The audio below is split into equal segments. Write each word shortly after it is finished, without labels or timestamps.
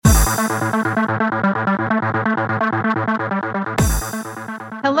Hello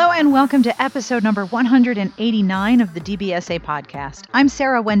and welcome to episode number 189 of the DBSA podcast. I'm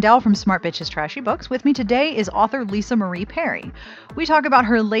Sarah Wendell from Smart Bitches Trashy Books. With me today is author Lisa Marie Perry. We talk about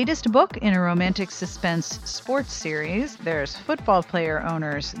her latest book in a romantic suspense sports series. There's football player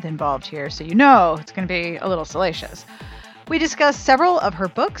owners involved here, so you know it's going to be a little salacious. We discuss several of her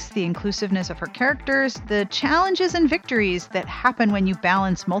books, the inclusiveness of her characters, the challenges and victories that happen when you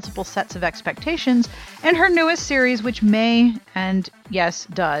balance multiple sets of expectations, and her newest series, which may, and yes,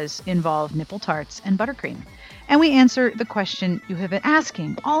 does, involve nipple tarts and buttercream. And we answer the question you have been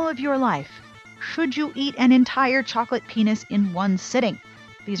asking all of your life. Should you eat an entire chocolate penis in one sitting?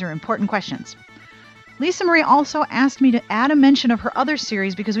 These are important questions. Lisa Marie also asked me to add a mention of her other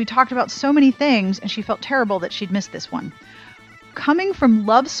series because we talked about so many things and she felt terrible that she'd missed this one. Coming from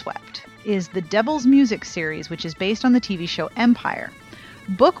Love Swept is the Devil's Music series, which is based on the TV show Empire.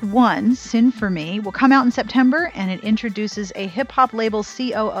 Book 1, Sin for Me, will come out in September, and it introduces a hip-hop label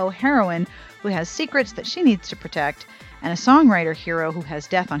COO heroine who has secrets that she needs to protect, and a songwriter hero who has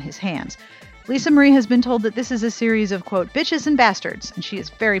death on his hands. Lisa Marie has been told that this is a series of, quote, bitches and bastards, and she is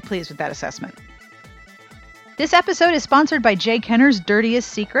very pleased with that assessment. This episode is sponsored by Jay Kenner's Dirtiest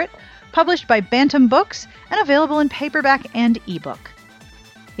Secret, published by Bantam Books, and available in paperback and ebook.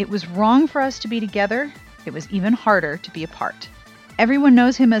 It was wrong for us to be together. It was even harder to be apart. Everyone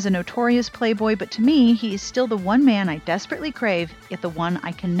knows him as a notorious playboy, but to me, he is still the one man I desperately crave, yet the one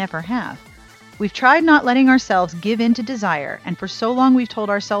I can never have. We've tried not letting ourselves give in to desire, and for so long we've told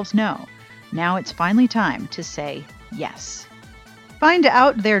ourselves no. Now it's finally time to say yes. Find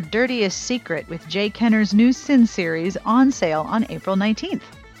out their Dirtiest Secret with Jay Kenner's new Sin series on sale on April 19th.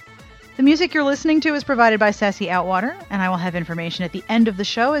 The music you're listening to is provided by Sassy Outwater, and I will have information at the end of the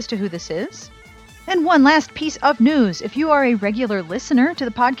show as to who this is. And one last piece of news. If you are a regular listener to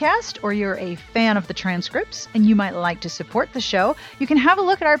the podcast, or you're a fan of the transcripts, and you might like to support the show, you can have a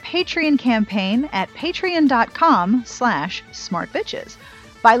look at our Patreon campaign at patreon.com/smartbitches.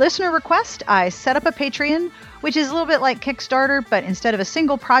 By listener request, I set up a Patreon, which is a little bit like Kickstarter, but instead of a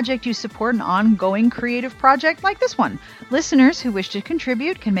single project, you support an ongoing creative project like this one. Listeners who wish to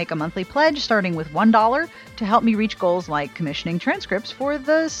contribute can make a monthly pledge starting with $1 to help me reach goals like commissioning transcripts for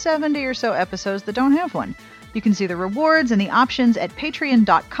the 70 or so episodes that don't have one. You can see the rewards and the options at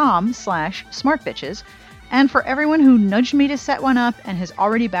patreon.com/smartbitches. And for everyone who nudged me to set one up and has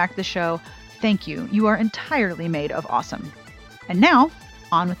already backed the show, thank you. You are entirely made of awesome. And now,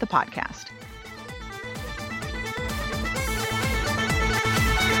 on with the podcast.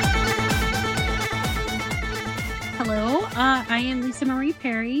 Hello, I am Lisa Marie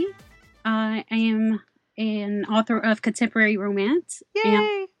Perry. I am an author of contemporary romance. Yay!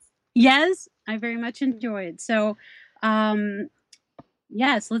 And yes, I very much enjoyed. So,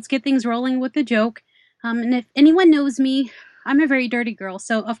 yes, let's get things rolling with the joke. And if anyone knows me, I'm a very dirty girl.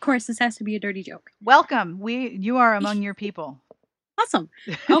 So, of course, this has to be a dirty joke. Welcome. You are among your people. Awesome.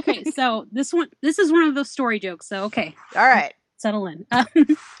 Okay, so this is one of those story jokes. So, okay. All right. Settle in.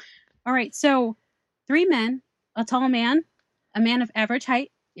 All right, so 3 men, a tall man, a man of average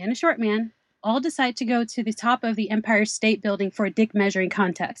height, and a short man, all decide to go to the top of the Empire State Building for a dick measuring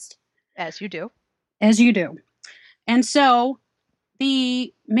contest. As you do. As you do. And so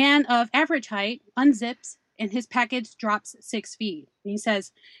the man of average height unzips and his package drops 6 feet. And he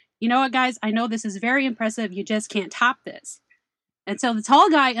says, you know what, guys? I know this is very impressive. You just can't top this. And so the tall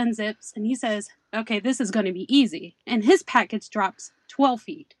guy unzips and he says, okay, this is going to be easy. And his package drops 12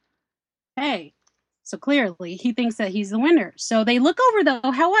 feet. Hey. So clearly he thinks that he's the winner. So they look over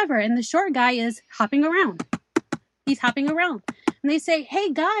though, however, and the short guy is hopping around. He's hopping around. And they say,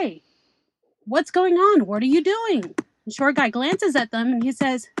 hey guy, what's going on? What are you doing? The short guy glances at them and he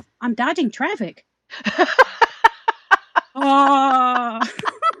says, I'm dodging traffic. Oh.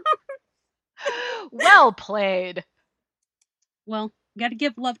 Well played. Well, got to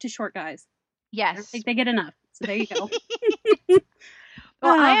give love to short guys. Yes. I don't think they get enough. So there you go.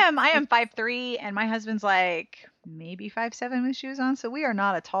 Well, I am 5'3", and my husband's like maybe 5'7" with shoes on, so we are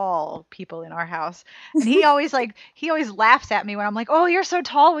not a tall people in our house. And he always laughs at me when I'm like, "Oh, you're so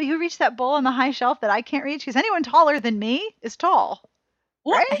tall. Will you reach that bowl on the high shelf that I can't reach?" Because anyone taller than me is tall.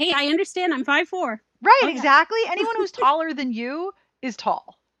 Well, right? Hey, I understand. I'm 5'4". Right, Oh, yeah. exactly. Anyone who's taller than you is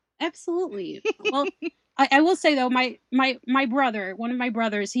tall. Absolutely. Well, I will say though, my brother, one of my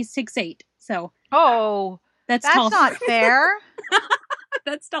brothers, he's 6'8". So that's tall. Not fair.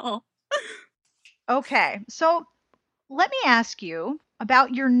 That's tall. Okay, so let me ask you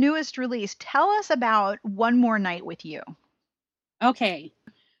about your newest release. Tell us about One More Night with You. Okay.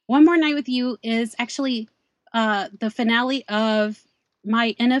 One More Night with You is actually the finale of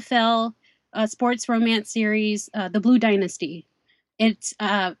my NFL sports romance series, The Blue Dynasty. It's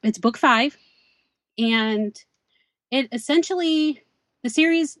book 5, and it essentially, the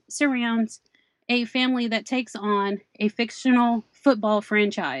series surrounds a family that takes on a fictional football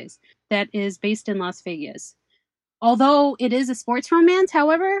franchise that is based in Las Vegas. Although it is a sports romance,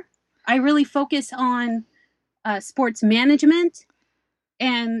 however, I really focus on sports management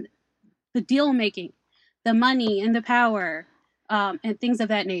and the deal making, the money and the power, and things of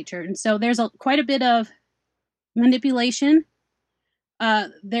that nature. And so there's quite a bit of manipulation.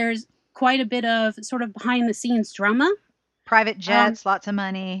 There's quite a bit of sort of behind the scenes drama. Private jets, lots of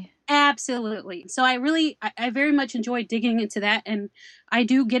money. Absolutely. So I very much enjoy digging into that, and I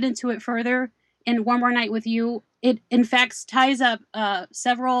do get into it further in One More Night with You. It in fact ties up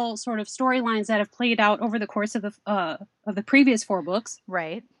several sort of storylines that have played out over the course of the previous 4 books.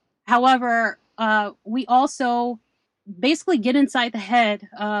 Right. However, we also basically get inside the head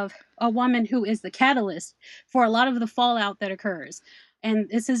of a woman who is the catalyst for a lot of the fallout that occurs. And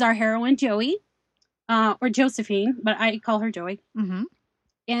this is our heroine, Joey, or Josephine, but I call her Joey. Mm-hmm.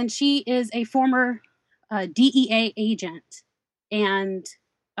 And she is a former DEA agent. And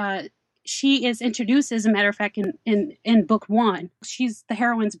she is introduced, as a matter of fact, in book 1. She's the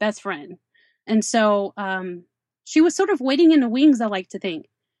heroine's best friend. And so she was sort of waiting in the wings, I like to think.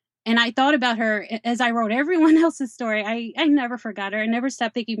 And I thought about her as I wrote everyone else's story. I never forgot her. I never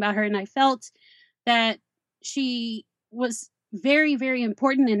stopped thinking about her. And I felt that she was very, very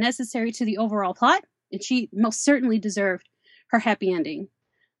important and necessary to the overall plot. And she most certainly deserved her happy ending.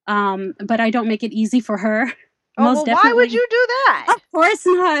 But I don't make it easy for her. Oh, well, why would you do that? Of course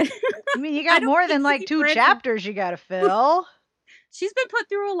not. I mean, you got more than like 2 chapters you got to fill. She's been put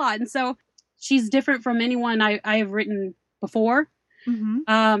through a lot. And so she's different from anyone I have written before.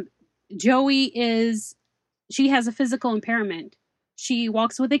 Mm-hmm. Joey she has a physical impairment. She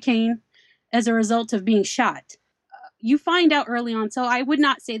walks with a cane as a result of being shot. You find out early on, so I would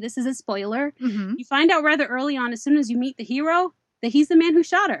not say this is a spoiler. Mm-hmm. You find out rather early on, as soon as you meet the hero, that he's the man who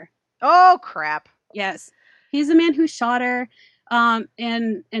shot her. Oh, crap. Yes. He's the man who shot her,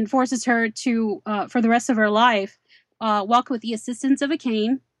 and forces her to, for the rest of her life, walk with the assistance of a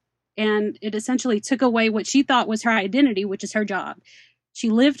cane. And it essentially took away what she thought was her identity, which is her job. She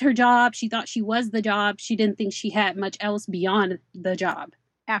lived her job. She thought she was the job. She didn't think she had much else beyond the job.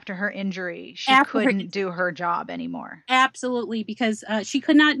 After her injury, she couldn't do her job anymore. Absolutely, because she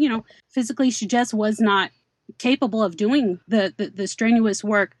could not, physically, she just was not capable of doing the strenuous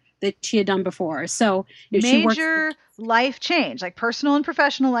work that she had done before. So major life change, like personal and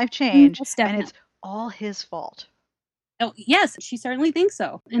professional life change, and it's all his fault. Oh, yes, she certainly thinks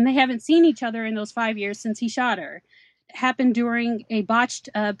so. And they haven't seen each other in those 5 years since he shot her. It happened during a botched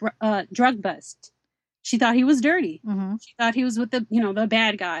drug bust. She thought he was dirty. Mm-hmm. She thought he was with the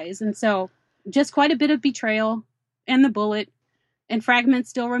bad guys. And so just quite a bit of betrayal, and the bullet and fragments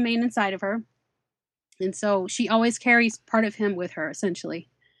still remain inside of her. And so she always carries part of him with her, essentially.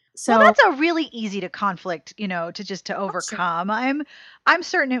 So well, that's a really easy to conflict, to overcome. Sure. I'm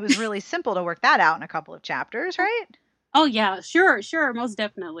certain it was really simple to work that out in a couple of chapters, right? Oh yeah, sure, most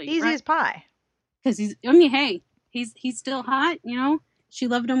definitely. Easy as pie. Because he's still hot, She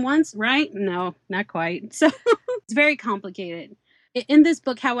loved him once, right? No, not quite. So it's very complicated. In this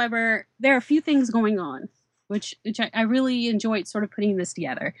book, however, there are a few things going on, which I really enjoyed sort of putting this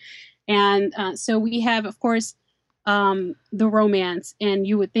together. And so we have, of course, the romance, and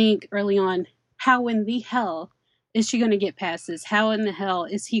you would think early on, how in the hell is she going to get past this? How in the hell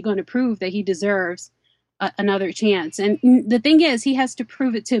is he going to prove that he deserves another chance? And the thing is, he has to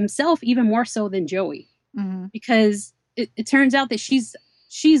prove it to himself even more so than Joey, mm-hmm. because it turns out that she's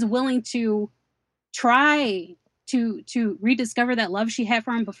willing to try to rediscover that love she had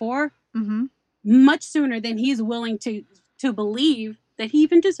for him before, mm-hmm. much sooner than he's willing to believe that he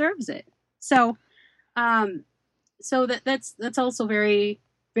even deserves it. So that's also very,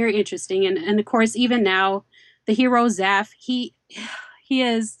 very interesting. And of course, even now, the hero Zaf, he's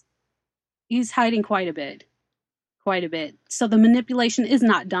hiding quite a bit. So the manipulation is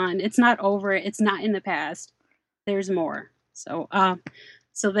not done. It's not over. It's not in the past. There's more. So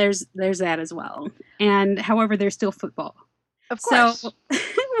there's that as well. And however, there's still football. Of course. So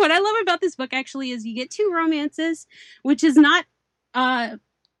what I love about this book actually is you get 2 romances, which is not, I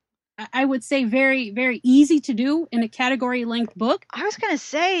would say, very, very easy to do in a category length book. I was going to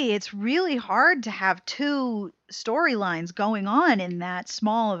say, it's really hard to have 2 storylines going on in that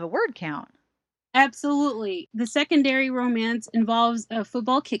small of a word count. Absolutely. The secondary romance involves a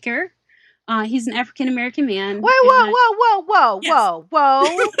football kicker. He's an African-American man. Whoa. Yes. Whoa.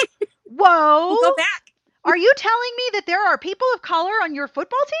 We'll go back. Are you telling me that there are people of color on your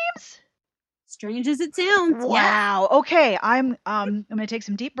football teams? Strange as it sounds. Wow. Yeah. Okay, I'm going to take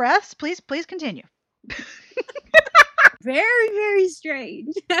some deep breaths. Please continue. Very, very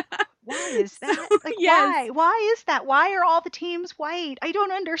strange. Why is that? Like, yes. Why is that? Why are all the teams white? I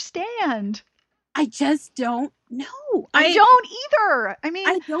don't understand. I just don't know. I don't either. I mean,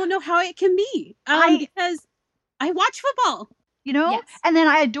 I don't know how it can be. Because I watch football. You know? Yes. And then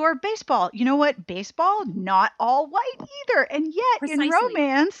I adore baseball. You know what? Baseball, not all white either. And yet, Precisely. in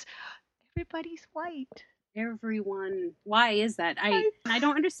romance, everybody's white. Everyone. Why is that? I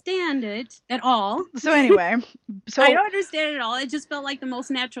don't understand it at all. So anyway, I don't understand it at all. It just felt like the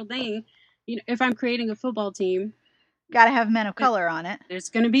most natural thing. You know, if I'm creating a football team, gotta have men of color on it. There's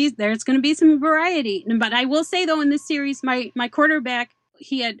gonna be some variety. But I will say though, in this series, my quarterback,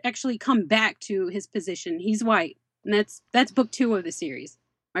 he had actually come back to his position. He's white, and that's book 2 of the series.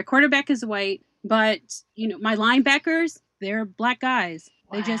 My quarterback is white, but you know, my linebackers, they're black guys.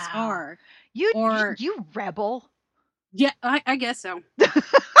 Wow. They just are. You rebel. Yeah, I guess so.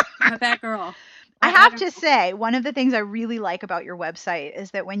 I'm a bad girl. I have to say, one of the things I really like about your website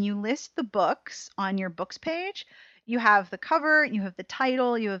is that when you list the books on your books page, you have the cover, you have the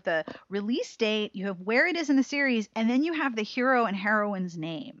title, you have the release date, you have where it is in the series, and then you have the hero and heroine's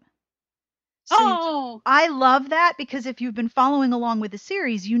name. So I love that, because if you've been following along with the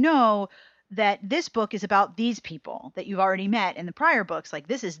series, you know that this book is about these people that you've already met in the prior books. Like,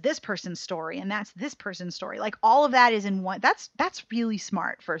 this is this person's story and that's this person's story. Like, all of that is in one. That's really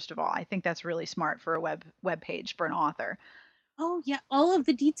smart. First of all, I think that's really smart for a web page for an author. Oh yeah, all of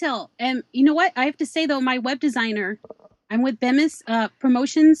the detail. And you know what? I have to say though, my web designer, I'm with Bemis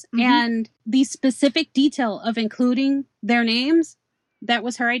Promotions, and the specific detail of including their names, that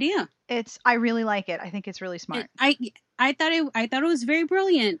was her idea. I really like it. I think it's really smart. I thought it was very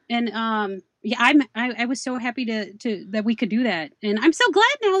brilliant, and yeah, I was so happy to that we could do that, and I'm so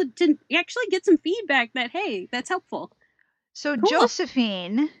glad now to actually get some feedback that, hey, that's helpful. So cool.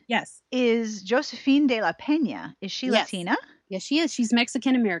 Josephine, yes, is Josephine de la Peña. Is she Latina? Yes, she is. She's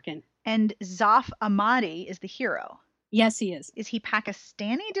Mexican American. And Zaf Ahmadi is the hero. Yes, he is. Is he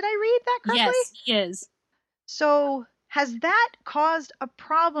Pakistani? Did I read that correctly? Yes, he is. So has that caused a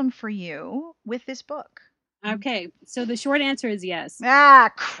problem for you with this book? Okay, so the short answer is yes.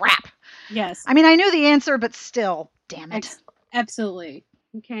 Ah, crap. Yes. I mean, I knew the answer, but still, damn it. Absolutely.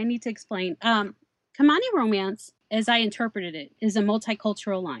 Okay, I need to explain. Kamani romance, as I interpreted it, is a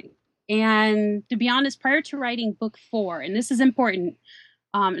multicultural line. And to be honest, prior to writing book 4, and this is important,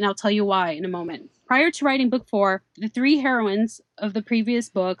 and I'll tell you why in a moment. Prior to writing book 4, the 3 heroines of the previous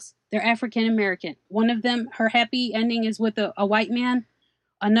books, they're African American. One of them, her happy ending is with a white man.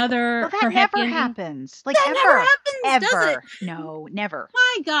 Another, well, that never happens. Like, that never happens, does it? No, never.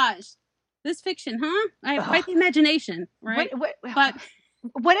 My gosh, this fiction, huh? I have quite the imagination, right? But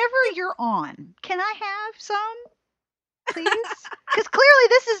whatever you're on, can I have some, please? Because clearly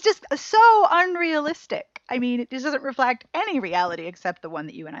this is just so unrealistic. I mean, it just doesn't reflect any reality except the one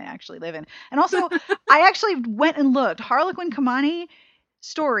that you and I actually live in. And also, I actually went and looked. Harlequin Kamani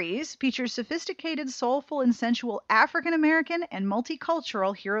stories feature sophisticated, soulful, and sensual African-American and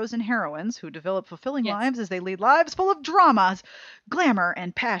multicultural heroes and heroines who develop fulfilling lives as they lead lives full of dramas, glamour,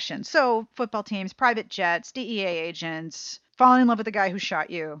 and passion. So, football teams, private jets, DEA agents, falling in love with the guy who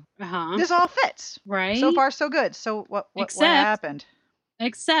shot you. This all fits. Right. So far, so good. So what happened?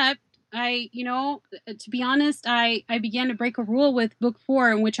 Except, to be honest, I began to break a rule with book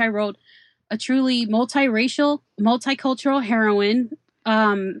 4, in which I wrote a truly multiracial, multicultural heroine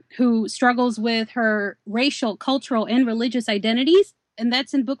who struggles with her racial, cultural, and religious identities. And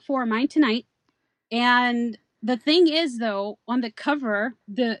that's in book 4, Mine Tonight. And the thing is, though, on the cover,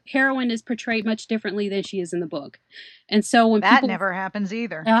 the heroine is portrayed much differently than she is in the book. And so when that never happens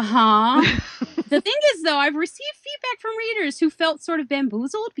either. The thing is, though, I've received feedback from readers who felt sort of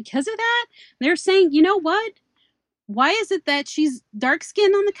bamboozled because of that. They're saying, you know what? Why is it that she's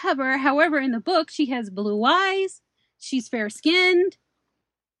dark-skinned on the cover? However, in the book, she has blue eyes. She's fair-skinned.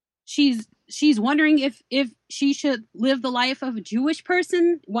 She's wondering if she should live the life of a Jewish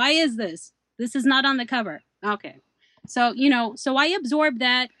person. Why is this? This is not on the cover. Okay. So, so I absorb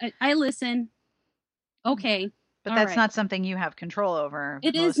that. I listen. Okay. But that's not something you have control over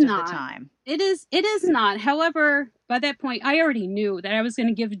most of the time. It is not. However, by that point, I already knew that I was going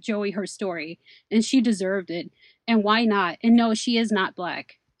to give Joey her story, and she deserved it. And why not? And no, she is not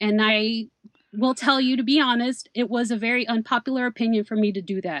black. And I will tell you, to be honest, it was a very unpopular opinion for me to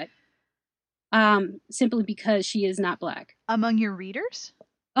do that. Simply because she is not black. Among your readers?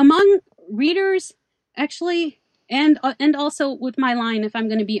 Among readers, actually, and also with my line, if I'm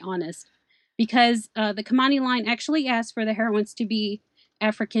going to be honest. because the Kamani line actually asked for the heroines to be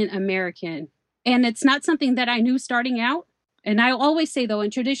African American. And it's not something that I knew starting out. And I always say, though,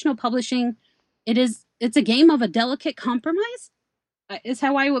 in traditional publishing, it's a game of a delicate compromise, is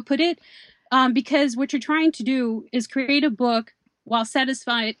how I would put it. Because what you're trying to do is create a book while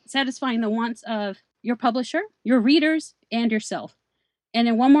satisfying the wants of your publisher, your readers, and yourself. And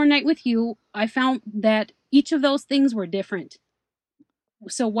in One More Night with You, I found that each of those things were different.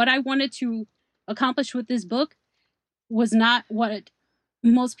 So what I wanted to accomplish with this book was not what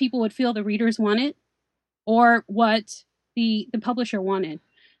most people would feel the readers wanted or what the publisher wanted.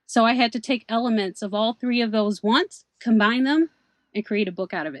 So I had to take elements of all three of those wants, combine them, and create a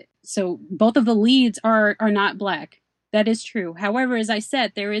book out of it. So both of the leads are not Black. That is true. However, as I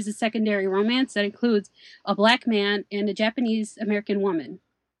said, there is a secondary romance that includes a Black man and a Japanese American woman.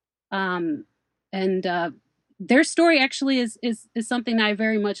 And their story actually is something I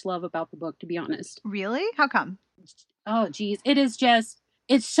very much love about the book, to be honest. Really? How come? Oh, geez.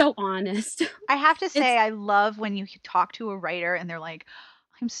 It's so honest. I have to say, I love when you talk to a writer and they're like,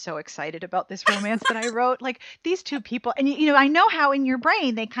 I'm so excited about this romance that I wrote. Like these two people, and I know how in your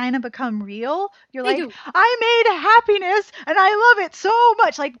brain they kind of become real. You're They like, do. I made happiness and I love it so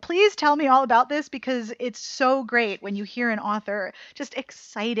much. Like, please tell me all about this because it's so great when you hear an author just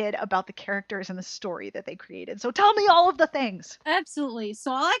excited about the characters and the story that they created. So tell me all of the things. Absolutely.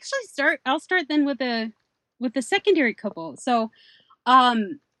 So I'll start then with the secondary couple. So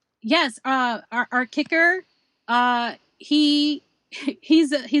yes, our kicker, he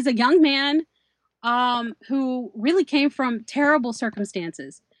he's a young man who really came from terrible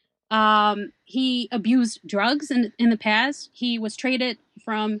circumstances. He abused drugs in the past. He was traded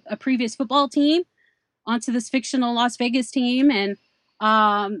from a previous football team onto this fictional Las Vegas team, and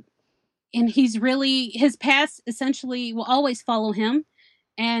his past essentially will always follow him.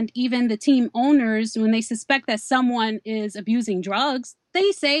 And even the team owners, when they suspect that someone is abusing drugs,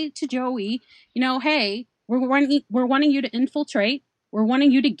 they say to Joey, hey, we're wanting you to infiltrate. We're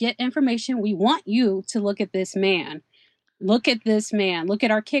wanting you to get information. We want you to look at this man. Look at this man. Look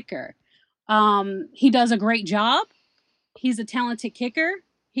at our kicker. He does a great job. He's a talented kicker.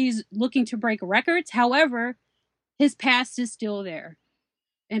 He's looking to break records. However, his past is still there.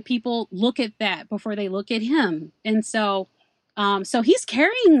 And people look at that before they look at him. And so he's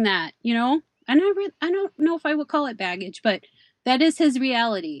carrying that, and I don't know if I would call it baggage, but that is his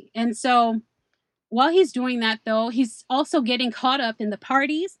reality. And so while he's doing that, though, he's also getting caught up in the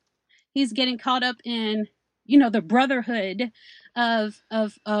parties. He's getting caught up in, the brotherhood of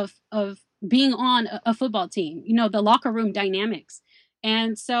being on a football team, the locker room dynamics.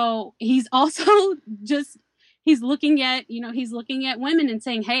 And so he's also he's looking at women and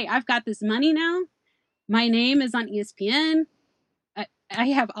saying, hey, I've got this money now. My name is on ESPN. I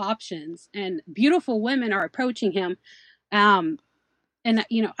have options, and beautiful women are approaching him. And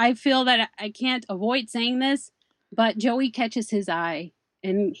I feel that I can't avoid saying this, but Joey catches his eye,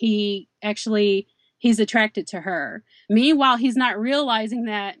 and he's attracted to her. Meanwhile, he's not realizing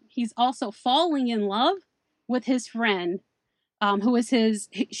that he's also falling in love with his friend,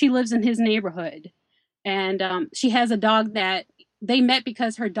 she lives in his neighborhood. And she has a dog that they met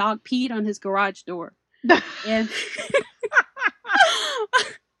because her dog peed on his garage door. And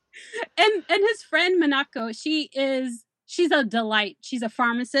and his friend Minako, she's a delight. She's a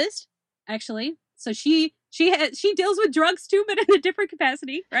pharmacist, actually. So she deals with drugs too, but in a different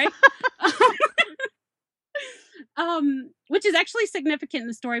capacity, right? Which is actually significant in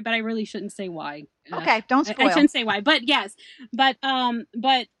the story, but I really shouldn't say why. Okay, don't spoil. I shouldn't say why, but yes, but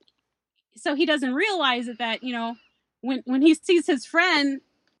so he doesn't realize that when he sees his friend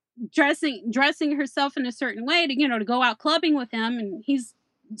dressing herself in a certain way to go out clubbing with him, and he's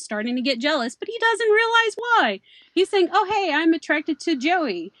starting to get jealous, but he doesn't realize why. He's saying, oh, hey, I'm attracted to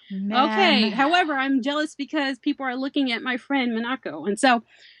Joey. Man. Okay, however, I'm jealous because people are looking at my friend Minako. And so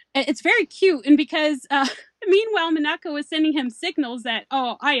it's very cute. And because meanwhile, Minako is sending him signals that,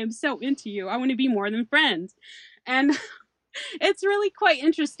 oh, I am so into you. I want to be more than friends. And it's really quite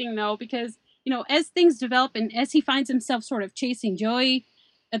interesting, though, because, as things develop and as he finds himself sort of chasing Joey,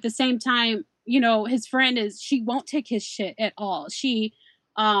 at the same time, his friend she won't take his shit at all. She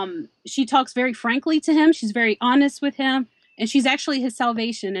talks very frankly to him. She's very honest with him, and she's actually his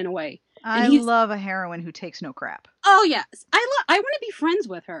salvation in a way. I love a heroine who takes no crap. Oh yes, I want to be friends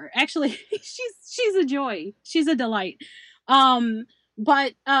with her. Actually, she's a joy. She's a delight.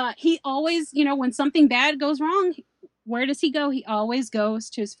 But he always, when something bad goes wrong, where does he go? He always goes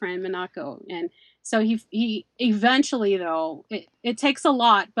to his friend Minako, and so he eventually, though, it takes a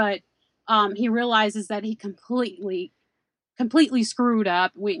lot, but he realizes that he completely completely screwed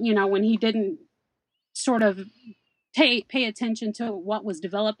up. When he didn't sort of pay attention to what was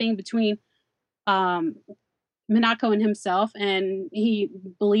developing between um, Minako and himself, and he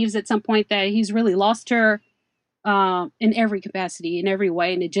believes at some point that he's really lost her in every capacity, in every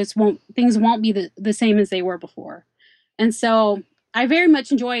way, and it just won't things won't be the same as they were before. And so I very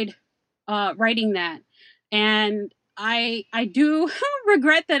much enjoyed writing that, and I do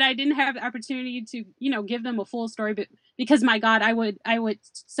regret that I didn't have the opportunity to give them a full story, but because my God, I would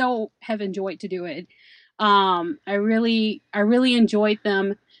so have enjoyed to do it. I really enjoyed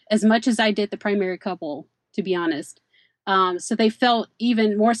them as much as I did the primary couple, to be honest. So they felt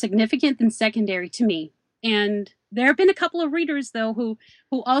even more significant than secondary to me. And there have been a couple of readers though who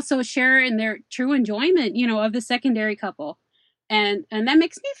also share in their true enjoyment, of the secondary couple. And that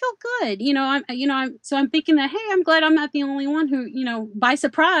makes me feel good. I'm thinking that, hey, I'm glad I'm not the only one who, by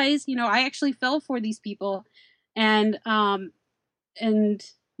surprise, I actually fell for these people. And I'm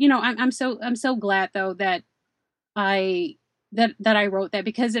so glad though that I wrote that,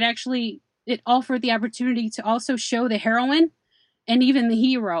 because it offered the opportunity to also show the heroine and even the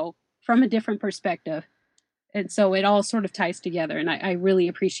hero from a different perspective. And so it all sort of ties together, and I really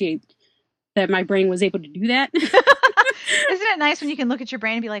appreciate that my brain was able to do that. Isn't it nice when you can look at your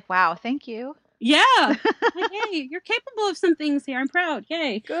brain and be like, wow, thank you. Yeah. Like, hey, you're capable of some things here. I'm proud.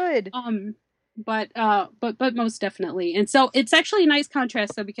 Yay. Good. But most definitely. And so it's actually a nice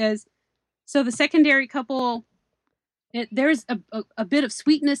contrast though, because the secondary couple, there's a bit of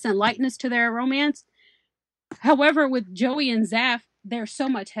sweetness and lightness to their romance. However, with Joey and Zaf, there's so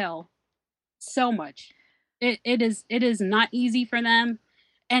much hell. So much. It is not easy for them.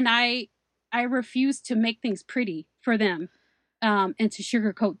 And I refuse to make things pretty for them, and to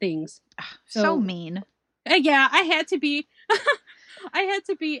sugarcoat things. So mean. Yeah, I had to be. I had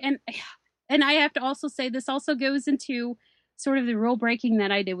to be, and I have to also say this also goes into sort of the rule breaking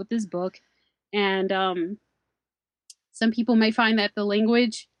that I did with this book, and some people may find that the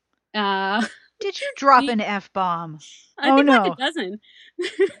language. Did you drop an F-bomb? I think like a dozen.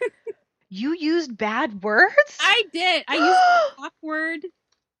 You used bad words? I did. I used the awkward.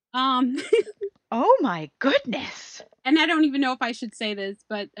 Oh my goodness. And I don't even know if I should say this,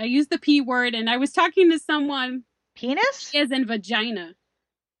 but I used the P word, and I was talking to someone. Penis? As in vagina.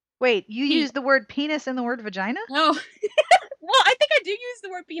 Wait, you used the word penis in the word vagina? Oh. Well, I think I do use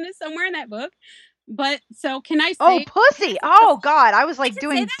the word penis somewhere in that book. But so can I say? Oh, pussy. Oh, God. I was like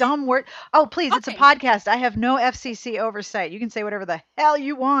doing dumb words. Oh, please. Okay. It's a podcast. I have no FCC oversight. You can say whatever the hell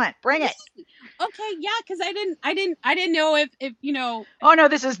you want. Bring it. Okay. Yeah. Cause I didn't know if Oh no,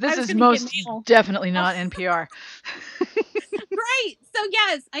 this is most definitely not NPR. Great. So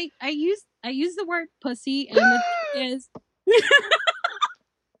yes, I use the word pussy, and the thing is,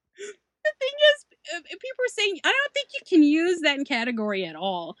 people are saying, I don't think you can use that in category at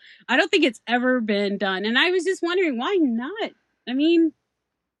all. I don't think it's ever been done. And I was just wondering, why not? I mean,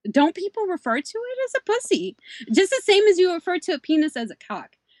 don't people refer to it as a pussy? Just the same as you refer to a penis as a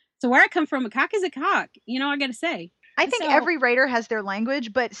cock. So where I come from, a cock is a cock. I got to say. I think every writer has their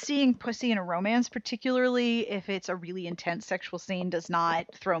language, but seeing pussy in a romance, particularly if it's a really intense sexual scene, does not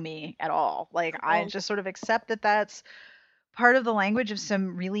throw me at all. Like, I just sort of accept that that's part of the language of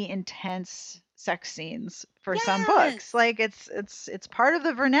some really intense sex scenes for some books. Like it's part of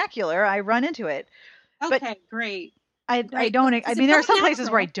the vernacular. I run into it. Okay, but great. I don't. I mean, there are some places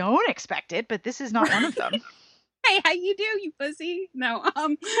where I don't expect it, but this is not one of them. Hey, how you do, you pussy? No,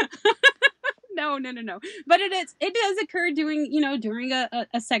 no. But it does occur during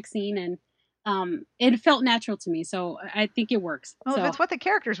a sex scene, and it felt natural to me, so I think it works. Well, if it's what the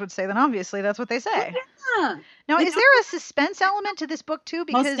characters would say, then obviously that's what they say. Yeah. Now, is there a suspense element to this book too?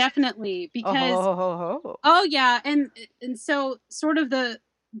 Because most definitely, because oh yeah, and so sort of the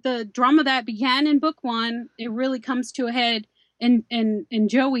drama that began in book one, it really comes to a head in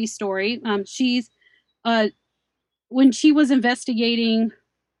Joey's story. She's when she was investigating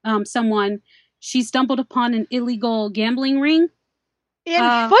someone, she stumbled upon an illegal gambling ring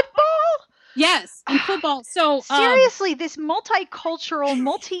in football. Yes, in football. So seriously, this multicultural,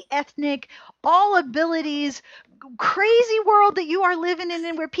 multi-ethnic, all abilities, crazy world that you are living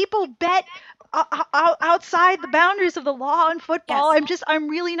in, where people bet outside the boundaries of the law in football. Yes. I'm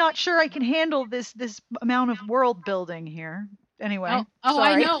really not sure I can handle this amount of world building here. Anyway.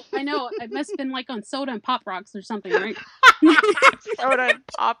 Sorry. I know. It must have been like on Soda and Pop Rocks or something, right? Soda and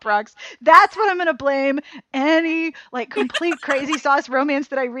Pop Rocks. That's what I'm going to blame any like complete crazy sauce romance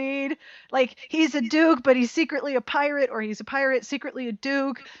that I read. Like, he's a duke, but he's secretly a pirate, or he's a pirate, secretly a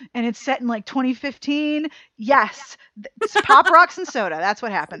duke, and it's set in like 2015. Yes. It's Pop Rocks and soda. That's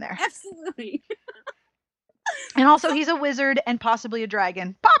what happened there. Absolutely. And also, he's a wizard and possibly a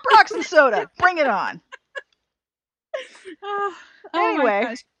dragon. Pop rocks and soda. Bring it on. Oh, oh my Anyway.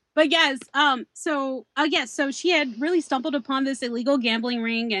 gosh. But yes, so she had really stumbled upon this illegal gambling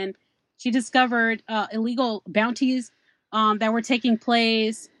ring, and she discovered illegal bounties that were taking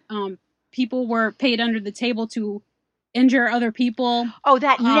place. People were paid under the table to injure other people. Oh,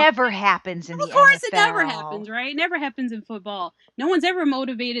 that Uh, never happens in of the course, it never NFL. happens, right? It never happens in football. No one's ever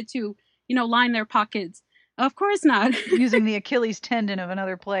motivated to, line their pockets. Of course not. Using the Achilles tendon of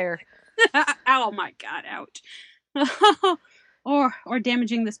another player. Oh my god, ouch. or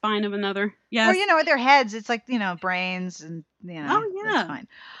damaging the spine of another. Yes. Or, their heads, it's like, brains and, Oh that's yeah. fine.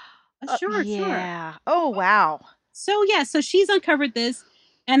 Sure. Yeah. Oh, wow. So yeah, so she's uncovered this,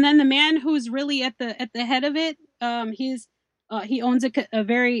 and then the man who's really at the head of it, he owns a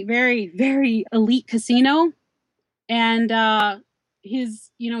very very very elite casino, and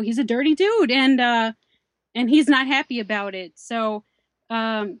he's a dirty dude, and he's not happy about it. So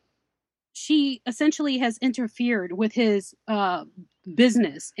she essentially has interfered with his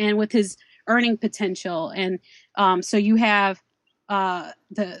business and with his earning potential, and so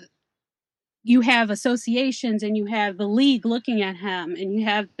the you have associations, and you have the league looking at him, and you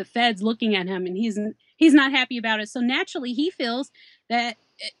have the feds looking at him, and he's not happy about it. So naturally he feels that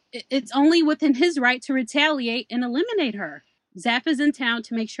it's only within his right to retaliate and eliminate her. Zap is in town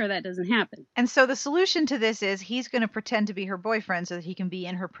to make sure that doesn't happen. And so the solution to this is he's going to pretend to be her boyfriend so that he can be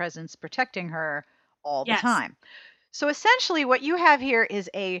in her presence protecting her all the Yes. time. So essentially what you have here is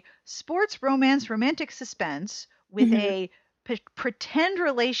a sports romance romantic suspense with a pretend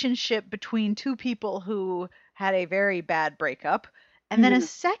relationship between two people who had a very bad breakup, and then a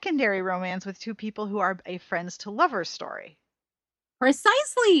secondary romance with two people who are a friends to lovers story.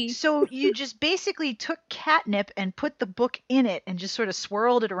 Precisely. So you just basically took catnip and put the book in it and just sort of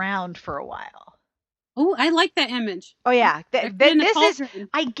swirled it around for a while. Oh, I like that image. Oh yeah, this is. Cauldron.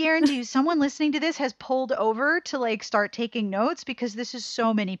 I guarantee you, someone listening to this has pulled over to like start taking notes because this is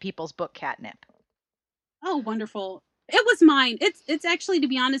so many people's book catnip. Oh, wonderful! It was mine. It's actually, to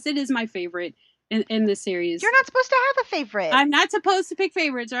be honest, it is my favorite in this series. You're not supposed to have a favorite. I'm not supposed to pick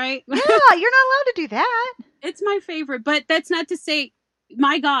favorites, right? Yeah, you're not allowed to do that. It's my favorite, but that's not to say,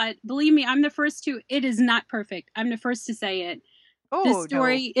 my God, believe me, I'm the first to. It is not perfect. I'm the first to say it. Oh, this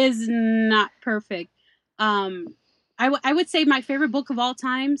story is not perfect. I would say my favorite book of all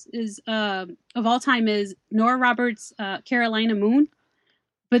times is Nora Roberts' Carolina Moon.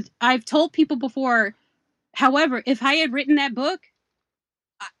 But I've told people before, however, if I had written that book,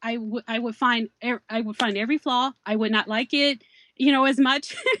 I would find every flaw. I would not like it, as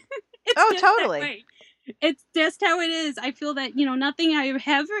much. It's totally. It's just how it is. I feel that nothing I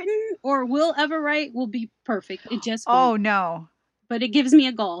have written or will ever write will be perfect. It just won't. Oh no. But it gives me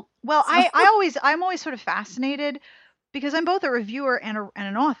a goal. Well, so. I'm always sort of fascinated because I'm both a reviewer and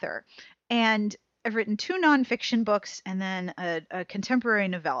an author, and I've written 2 nonfiction books and then a contemporary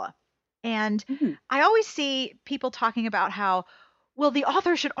novella. And I always see people talking about how, well, the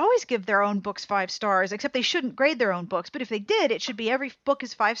author should always give their own books 5 stars, except they shouldn't grade their own books. But if they did, it should be every book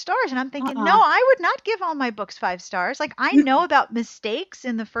is 5 stars. And I'm thinking, no, I would not give all my books 5 stars. Like, I know about mistakes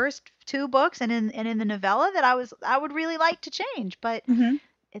in the first 2 books and in the novella that I would really like to change, but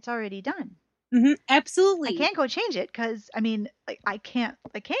it's already done. Absolutely. I can't go change it because, I mean, I can't.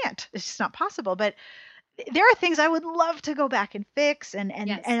 It's just not possible. But there are things I would love to go back and fix and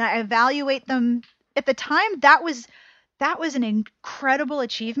I evaluate them. At the time, that was an incredible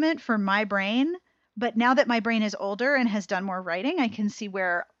achievement for my brain. But now that my brain is older and has done more writing, I can see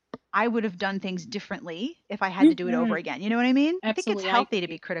where I would have done things differently if I had to do it over again. You know what I mean? Absolutely. I think it's healthy to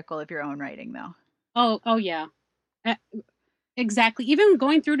be critical of your own writing, though. Oh yeah. Exactly. Even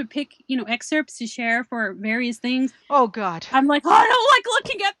going through to pick, excerpts to share for various things. Oh God. I'm like, I don't like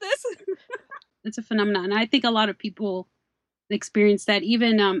looking at this. It's a phenomenon. And I think a lot of people experience that.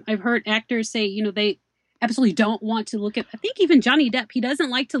 Even I've heard actors say, they absolutely don't want to look at. I think even Johnny Depp, he doesn't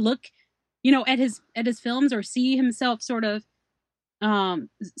like to look, at his films or see himself sort of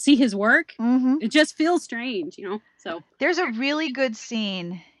see his work. It just feels strange, So there's a really good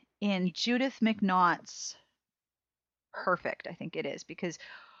scene in Judith McNaught's Perfect, I think it is, because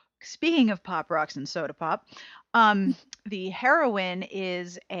speaking of pop rocks and soda pop, the heroine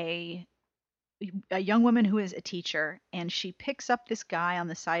is a young woman who is a teacher, and she picks up this guy on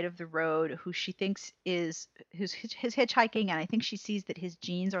the side of the road who she thinks is who's hitchhiking, and I think she sees that his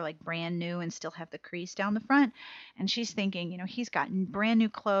jeans are like brand new and still have the crease down the front, and she's thinking, he's got brand new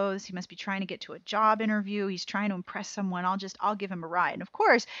clothes, he must be trying to get to a job interview, he's trying to impress someone, I'll give him a ride. And of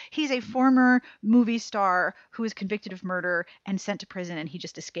course, he's a former movie star who was convicted of murder and sent to prison, and he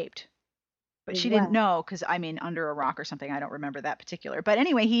just escaped. But she didn't Wow. know because, I mean, under a rock or something. I don't remember that particular. But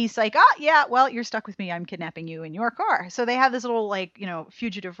anyway, he's like, oh, yeah, well, you're stuck with me. I'm kidnapping you in your car. So they have this little, like,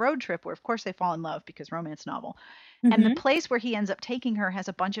 fugitive road trip where, of course, they fall in love because romance novel. And the Mm-hmm. place where he ends up taking her has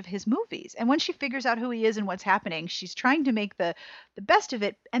a bunch of his movies. And when she figures out who he is and what's happening, she's trying to make the best of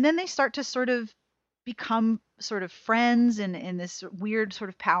it. And then they start to sort of become sort of friends and in this weird sort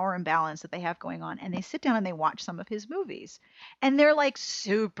of power imbalance that they have going on. And they sit down and they watch some of his movies. And they're like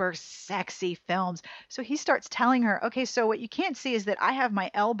super sexy films. So he starts telling her, okay, so what you can't see is that I have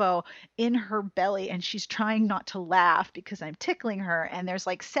my elbow in her belly and she's trying not to laugh because I'm tickling her. And there's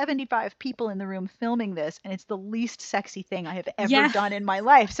like 75 people in the room filming this. And it's the least sexy thing I have ever Yeah. done in my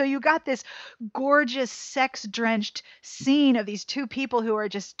life. So you got this gorgeous sex drenched scene of these two people who are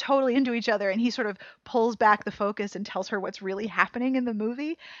just totally into each other. And he sort of pulls back the focus and tells her what's really happening in the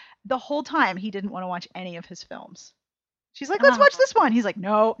movie. The whole time he didn't want to watch any of his films. She's like, let's watch Oh. this one. He's like,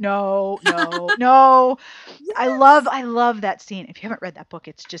 no, no, no, no. Yes. I love that scene. If you haven't read that book,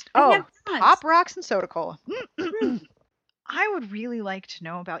 it's just, I have not. pop rocks and soda cola. Hmm. I would really like to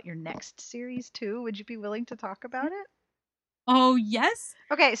know about your next series too. Would you be willing to talk about it? Oh, yes.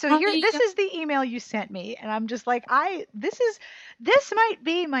 Okay, so I, here, this is the email you sent me, and I'm just like, this might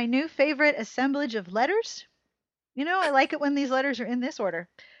be my new favorite assemblage of letters. I like it when these letters are in this order.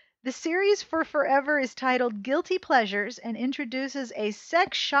 The series for Forever is titled Guilty Pleasures and introduces a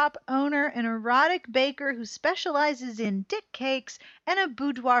sex shop owner, an erotic baker who specializes in dick cakes, and a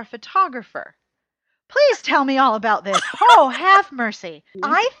boudoir photographer. Please tell me all about this. Oh, have mercy.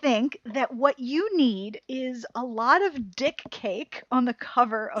 I think that what you need is a lot of dick cake on the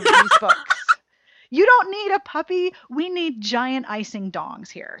cover of these books. You don't need a puppy. We need giant icing dongs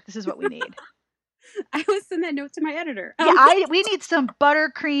here. This is what we need. I will send that note to my editor. Yeah, we need some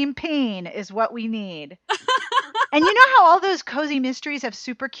buttercream peen is what we need. And you know how all those cozy mysteries have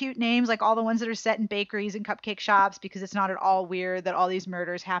super cute names, like all the ones that are set in bakeries and cupcake shops, because it's not at all weird that all these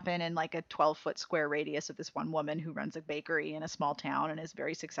murders happen in like a 12-foot square radius of this one woman who runs a bakery in a small town and is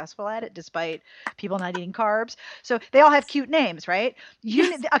very successful at it despite people not eating carbs. So they all have cute names, right?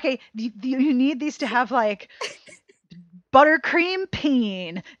 Yes. You need these to have like buttercream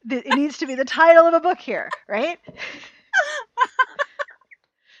peen. It needs to be the title of a book here, right?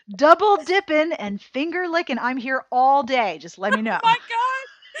 Double dipping and finger licking. I'm here all day. Just let me know. Oh my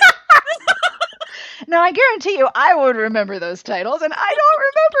God. Now, I guarantee you I would remember those titles, and I don't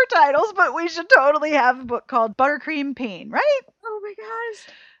remember titles, but we should totally have a book called Buttercream Peen, right? Oh my gosh.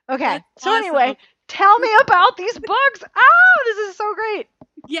 Okay. That's So awesome. anyway, tell me about these books. Oh, this is so great.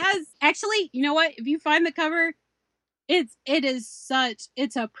 Yes. Actually, you know what? If you find the cover, it's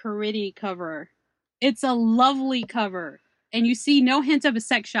a pretty cover. It's a lovely cover. And you see no hint of a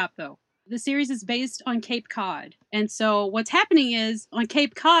sex shop though. The series is based on Cape Cod. And so what's happening is on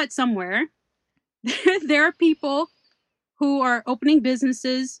Cape Cod somewhere, there are people who are opening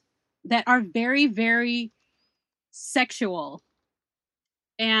businesses that are very, very sexual.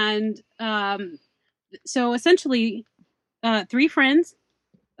 And so essentially, three friends.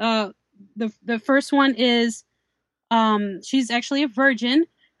 The first one is she's actually a virgin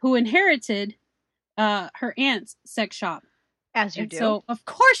who inherited her aunt's sex shop. As you And do. so, of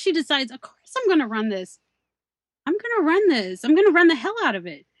course, she decides, of course, I'm going to run this. I'm going to run this. I'm going to run the hell out of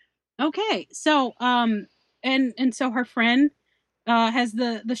it. Okay. So, and so her friend has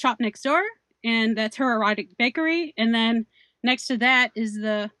the shop next door, and that's her erotic bakery. And then next to that is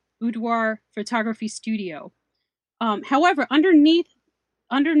the boudoir photography studio. However, underneath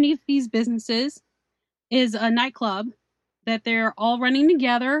these businesses is a nightclub that they're all running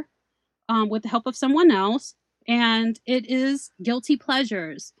together with the help of someone else, and it is Guilty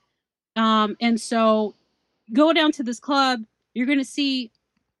Pleasures. And so go down to this club, you're going to see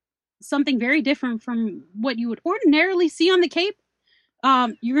something very different from what you would ordinarily see on the Cape.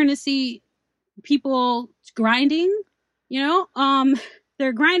 You're going to see people grinding,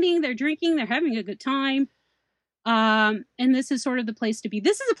 they're grinding, they're drinking, they're having a good time. And this is sort of the place to be.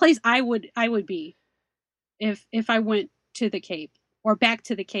 This is a place I would be if I went to the Cape or back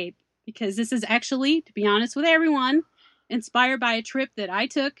to the Cape, because this is actually, to be honest with everyone, inspired by a trip that I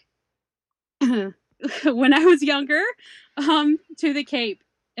took when I was younger to the Cape.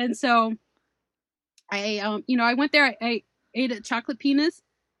 And so I went there, I ate a chocolate penis,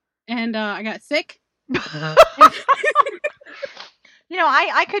 and I got sick. I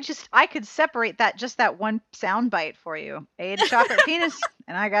could separate that one sound bite for you. I ate a chocolate penis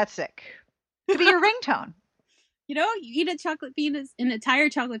and I got sick. Could be your ringtone. You eat a chocolate penis, an entire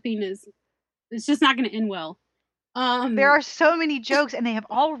chocolate penis, it's just not going to end well. There Um, are so many jokes, and they have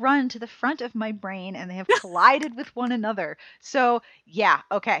all run to the front of my brain, and they have collided with one another. So, yeah,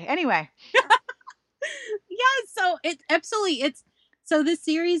 okay. Anyway. yeah, so it absolutely it's so this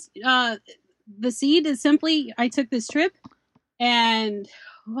series, the seed is simply I took this trip and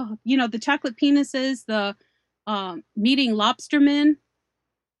the chocolate penises, the meeting lobstermen.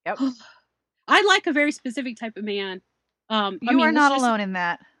 Yep. I like a very specific type of man. I You are mean, it's not just alone in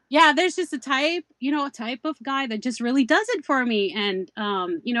that. yeah, there's just a type of guy that just really does it for me, and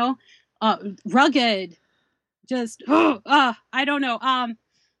rugged, just I don't know.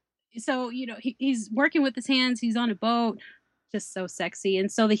 So he's working with his hands. He's on a boat, just so sexy.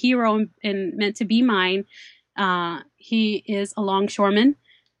 And so the hero in Meant to Be Mine, he is a longshoreman,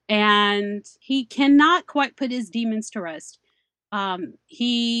 and he cannot quite put his demons to rest.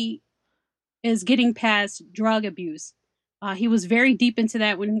 He is getting past drug abuse. He was very deep into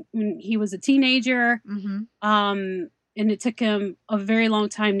that when he was a teenager. Mm-hmm. And it took him a very long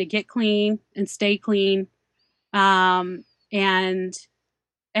time to get clean and stay clean. Um, and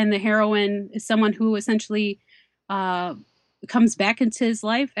and the heroine is someone who essentially uh, comes back into his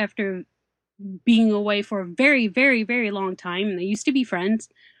life after being away for a very, very, very long time. And they used to be friends,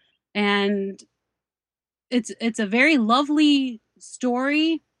 and it's a very lovely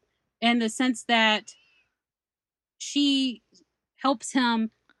story in the sense that she helps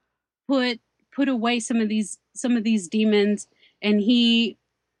him put put away some of these demons, and he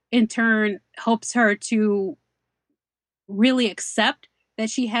in turn helps her to really accept that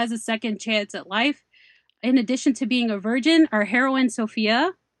she has a second chance at life. In addition to being a virgin, our heroine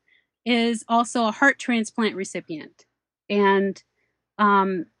Sophia is also a heart transplant recipient. And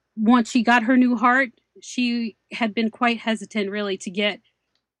um, once she got her new heart, she had been quite hesitant, really, to get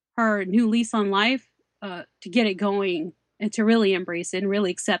her new lease on life, to get it going and to really embrace it and really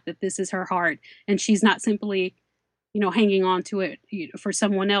accept that this is her heart and she's not simply, hanging on to it for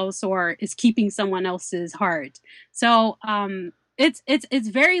someone else or is keeping someone else's heart. So it's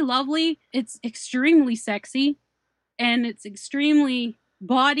very lovely. It's extremely sexy and it's extremely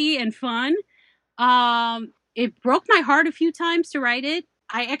bawdy and fun. It broke my heart a few times to write it.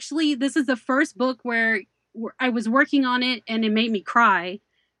 This is the first book where I was working on it and it made me cry.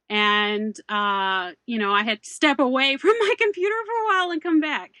 And, I had to step away from my computer for a while and come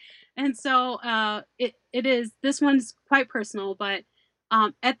back. And so this one's quite personal, but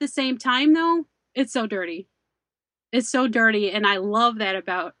at the same time, though, it's so dirty. It's so dirty, and I love that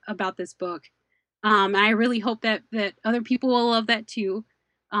about this book. I really hope that other people will love that too.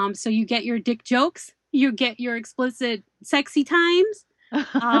 So you get your dick jokes, you get your explicit sexy times.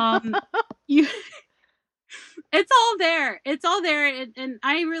 Um, you, it's all there. It's all there, and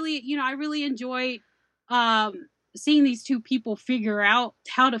I really enjoy seeing these two people figure out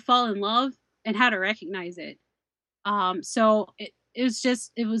how to fall in love and how to recognize it. So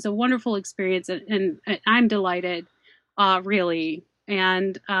it was a wonderful experience, and I'm delighted, really.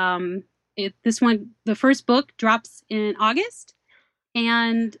 And the first book drops in August,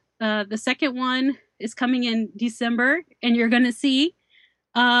 and the second one is coming in December, and you're going to see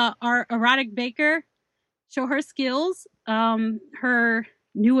our erotic baker show her skills. Her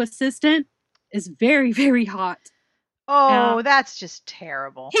new assistant is very, very hot. Oh, that's just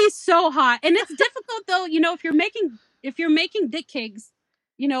terrible. He's so hot, and it's difficult though. If you're making dick cakes,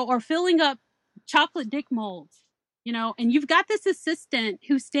 or filling up chocolate dick molds, and you've got this assistant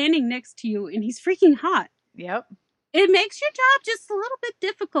who's standing next to you, and he's freaking hot. Yep. It makes your job just a little bit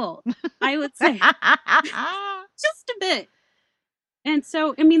difficult, I would say, just a bit. And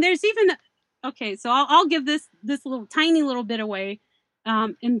so, I mean, there's even okay. So I'll give this little tiny little bit away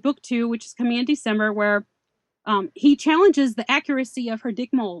in book 2, which is coming in December, where he challenges the accuracy of her dick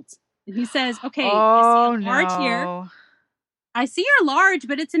molds. And he says, okay, oh, I see a large here. I see her large,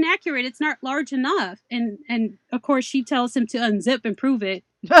 but it's inaccurate. It's not large enough. And of course, she tells him to unzip and prove it.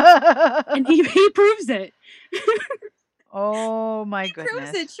 And he proves it. Oh, my goodness.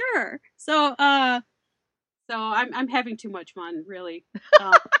 Proves it, sure. So I'm having too much fun, really.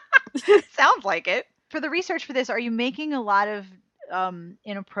 Sounds like it. For the research for this, are you making a lot of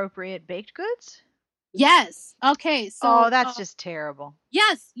inappropriate baked goods? Yes. Okay. So. Oh, that's just terrible.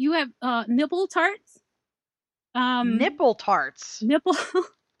 Yes, you have nipple tarts. Nipple tarts.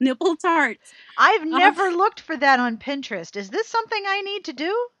 Nipple tarts. I've never looked for that on Pinterest. Is this something I need to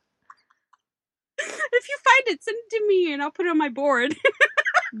do? If you find it, send it to me and I'll put it on my board.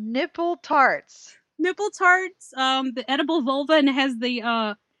 Nipple tarts. Nipple tarts. The edible vulva, and it has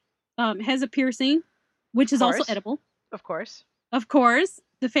the has a piercing, which is also edible. Of course. Of course.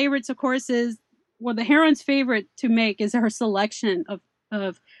 The favorites, of course, the heroine's favorite to make is her selection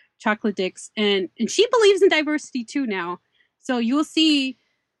of chocolate dicks, and she believes in diversity too now. So you'll see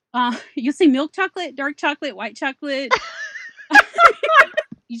milk chocolate, dark chocolate, white chocolate.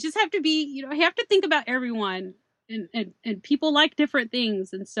 You just have to be, you have to think about everyone, and people like different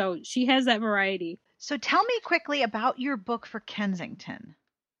things, and so she has that variety. So tell me quickly about your book for Kensington.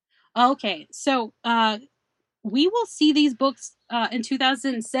 Okay, so we will see these books in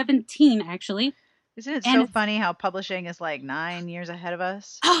 2017, actually. Isn't it And so funny how publishing is like 9 years ahead of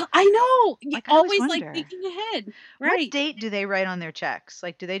us? oh, I know. You Like, I always always like wonder, thinking ahead, what right? date do they write on their checks?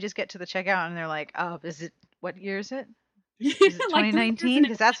 Like, do they just get to the checkout and they're like, oh, what year is it? Is it Like 3 years 2019? in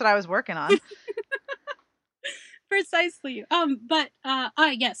Because that's what I was working on. precisely. But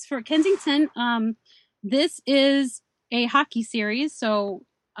yes, for Kensington, this is a hockey series, so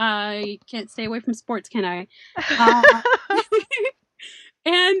I can't stay away from sports, can I? Uh,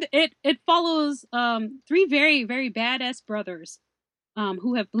 and it follows three very very badass brothers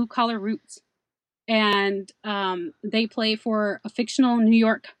who have blue collar roots, and they play for a fictional New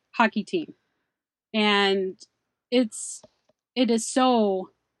York hockey team, and it's it is so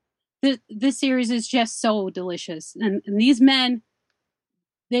this series is just so delicious, and these men,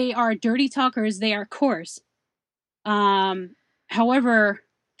 they are dirty talkers, they are coarse. Um, However,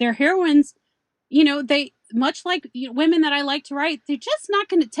 their heroines, they much like women that I like to write, they're just not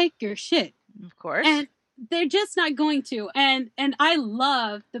going to take your shit, Of course. and they're just not going to. And I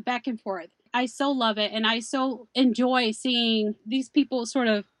love the back and forth. I so love it, and I so enjoy seeing these people sort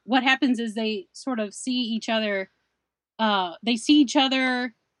of. What happens is they sort of see each other. They see each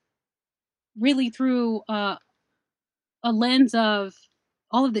other really through a lens of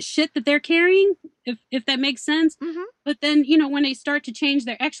all of the shit that they're carrying, if that makes sense. Mm-hmm. But then, when they start to change,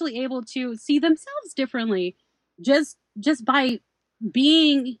 they're actually able to see themselves differently, just by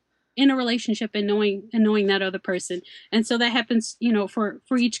being in a relationship and knowing that other person. And so that happens, for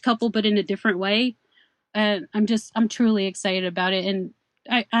each couple, but in a different way. And I'm truly excited about it. And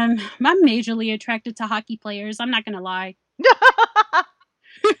I'm majorly attracted to hockey players. I'm not gonna lie.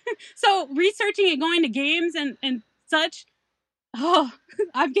 So researching and going to games and such, oh,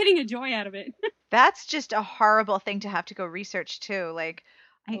 I'm getting a joy out of it. That's just a horrible thing to have to go research too. Like,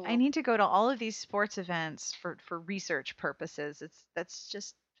 I Oh, need to go to all of these sports events for research purposes. It's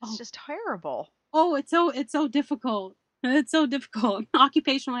oh, just terrible. oh, it's so difficult. It's so difficult.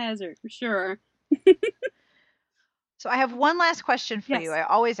 Occupational hazard for sure. So I have one last question for you. Yes. I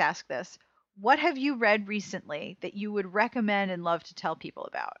always ask this. What have you read recently that you would recommend and love to tell people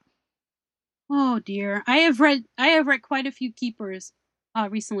about? Oh dear. I have read quite a few keepers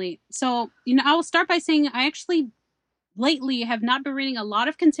recently. So, I will start by saying I actually lately have not been reading a lot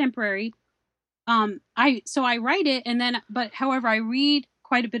of contemporary. I write it, and then but however I read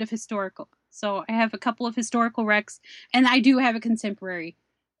quite a bit of historical. So I have a couple of historical recs, and I do have a contemporary.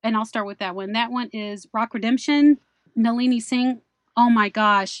 And I'll start with that one. That one is Rock Redemption, Nalini Singh. Oh my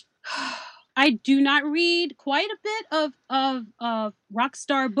gosh. I do not read quite a bit of rock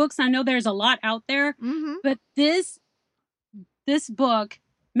star books. I know there's a lot out there, Mm-hmm. but this book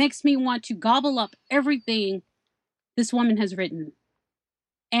makes me want to gobble up everything this woman has written.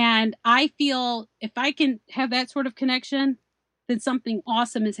 And I feel if I can have that sort of connection, then something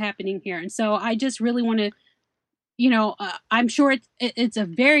awesome is happening here. And so I just really want to, I'm sure it's a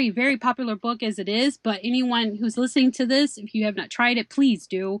very, very popular book as it is, but anyone who's listening to this, if you have not tried it, please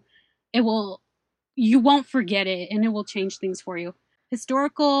do. It will, you won't forget it, and it will change things for you.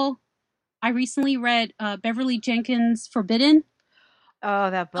 Historical, I recently read Beverly Jenkins' Forbidden. Oh,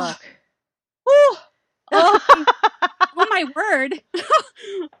 that Oh, book. oh, oh, oh my word.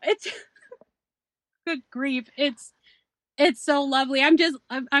 It's good grief. It's so lovely.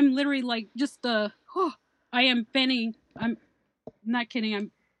 I'm literally like just I am fanning. I'm not kidding.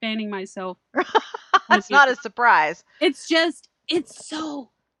 I'm fanning myself. That's not a surprise. It's just it's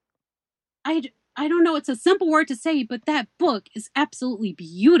so I don't know. It's a simple word to say, but that book is absolutely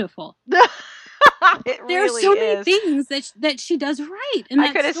beautiful. It There are really so many is. things that she does right in I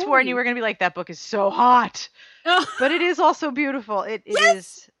that could have sworn you story. were going to be like, that book is so hot. Oh, But it is also beautiful. It yes,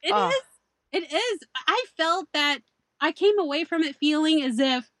 is. it Oh, is. It is. I felt that I came away from it feeling as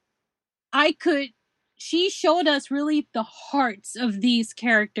if I could she showed us really the hearts of these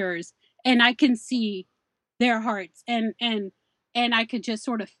characters, and I can see their hearts, and I could just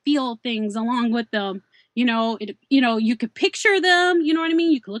sort of feel things along with them. You could picture them, you know what I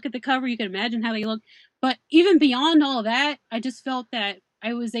mean? You could look at the cover, you could imagine how they look. But even beyond all that, I just felt that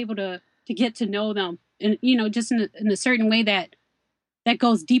I was able to get to know them, and just in a certain way that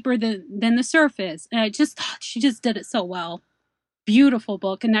goes deeper than the surface. And I just thought she just did it so well. Beautiful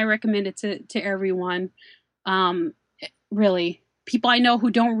book, and I recommend it to everyone. Um, really. people I know who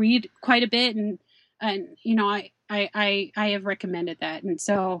don't read quite a bit, and you know, I have recommended that, and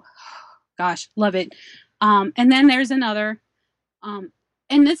so, gosh, love it. And then there's another, and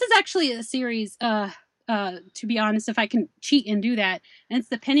this is actually a series. To be honest, if I can cheat and do that, and it's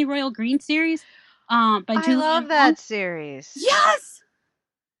the Pennyroyal Green series, by I Julie love that series. Yes.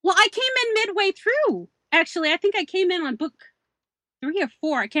 Well, I came in midway through. Actually, I think I came in on book 3 or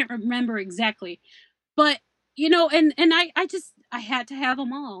 4. I can't remember exactly, but you know, and I had to have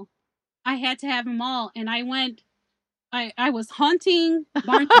them all. I had to have them all, and I went. I was haunting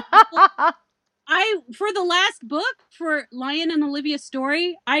Barnes and Noble. For the last book for Lion and Olivia's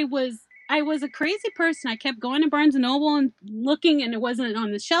story, I was a crazy person. I kept going to Barnes and Noble and looking, and it wasn't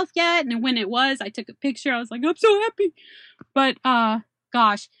on the shelf yet. And when it was, I took a picture. I was like, I'm so happy. But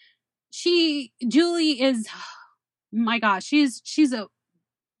gosh, Julie is, my gosh, she's a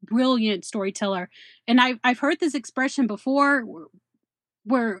brilliant storyteller. And I've heard this expression before,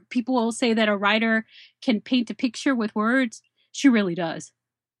 where people will say that a writer can paint a picture with words. She really does.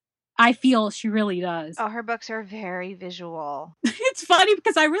 I feel she really does. Oh, her books are very visual. It's funny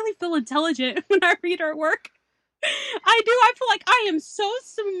because I really feel intelligent when I read her work. I do. I feel like I am so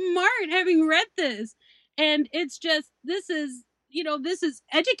smart having read this. And it's just, this is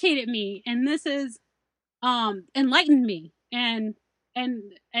educated me, and this is enlightened me. And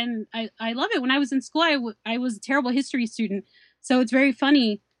I love it. When I was in school, I was a terrible history student. So it's very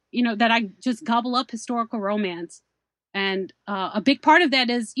funny, that I just gobble up historical romance. And a big part of that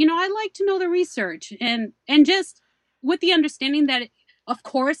is, I like to know the research, and just with the understanding that, of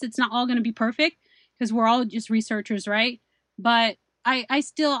course, it's not all going to be perfect, because we're all just researchers, right? But I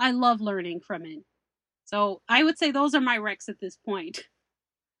love learning from it. So I would say those are my recs at this point.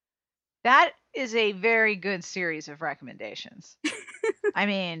 That is a very good series of recommendations. I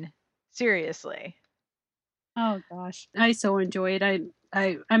mean, seriously. Oh gosh, I so enjoy it.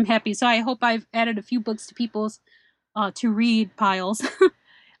 I'm happy. So I hope I've added a few books to people's to read piles.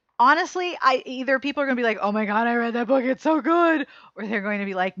 Honestly, either people are going to be like, oh my God, I read that book, it's so good. Or they're going to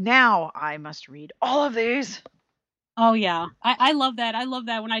be like, now I must read all of these. Oh yeah. I love that. I love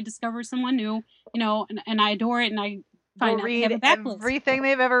that when I discover someone new, and I adore it, and I find out they have a backlist. Everything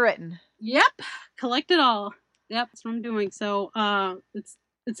they've ever written. Yep. Collect it all. Yep. That's what I'm doing. So it's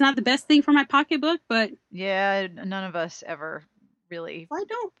not the best thing for my pocketbook, but yeah, none of us ever really.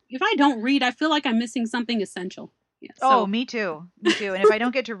 If I don't read, I feel like I'm missing something essential. Yeah, so. Oh, me too. Me too. And if I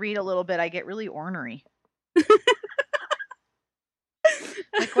don't get to read a little bit, I get really ornery.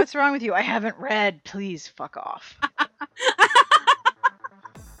 Like, what's wrong with you? I haven't read. Please fuck off.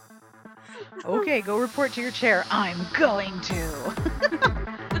 Okay, go report to your chair. I'm going to.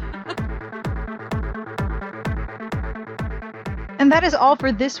 And that is all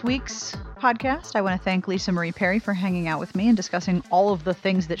for this week's podcast. I want to thank Lisa Marie Perry for hanging out with me and discussing all of the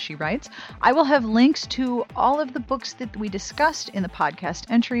things that she writes. I will have links to all of the books that we discussed in the podcast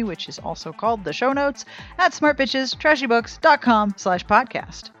entry, which is also called the show notes, at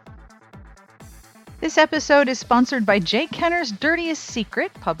smartbitchestrashybooks.com/podcast. This episode is sponsored by Jay Kenner's Dirtiest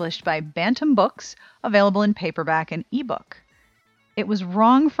Secret, published by Bantam Books, available in paperback and ebook. It was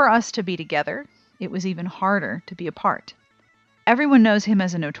wrong for us to be together. It was even harder to be apart. Everyone knows him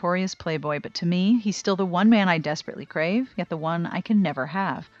as a notorious playboy, but to me, he's still the one man I desperately crave, yet the one I can never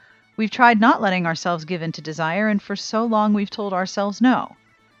have. We've tried not letting ourselves give in to desire, and for so long we've told ourselves no.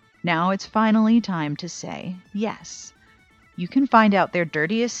 Now it's finally time to say yes. You can find out their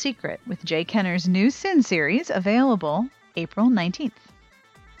dirtiest secret with Jay Kenner's new Sin series, available April 19th.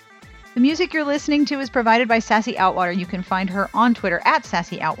 The music you're listening to is provided by Sassy Outwater. You can find her on Twitter at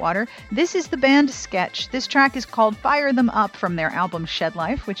Sassy Outwater. This is the band Sketch. This track is called Fire Them Up from their album Shed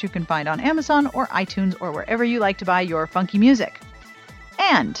Life, which you can find on Amazon or iTunes or wherever you like to buy your funky music.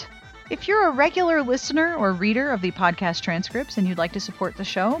 And if you're a regular listener or reader of the podcast transcripts and you'd like to support the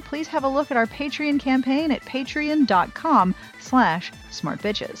show, please have a look at our Patreon campaign at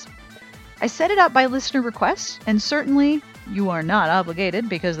patreon.com/smartbitches. I set it up by listener request, and certainly you are not obligated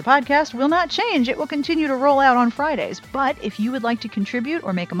because the podcast will not change. It will continue to roll out on Fridays. But if you would like to contribute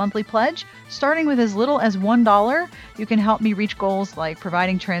or make a monthly pledge, starting with as little as $1, you can help me reach goals like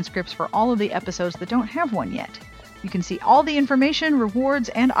providing transcripts for all of the episodes that don't have one yet. You can see all the information, rewards,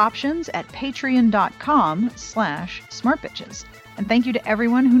 and options at patreon.com/smartbitches. And thank you to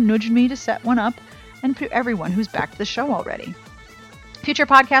everyone who nudged me to set one up, and to everyone who's backed the show already. Future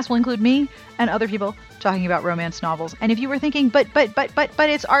podcasts will include me and other people talking about romance novels. And if you were thinking, but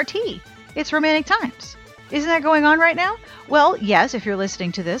it's RT, it's Romantic Times. Isn't that going on right now? Well, yes, if you're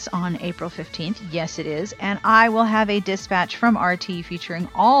listening to this on April 15th, yes it is, and I will have a dispatch from RT featuring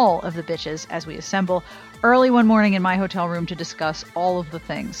all of the bitches as we assemble early one morning in my hotel room to discuss all of the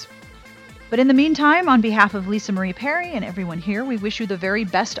things. But in the meantime, on behalf of Lisa Marie Perry and everyone here, we wish you the very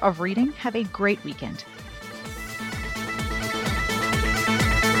best of reading. Have a great weekend.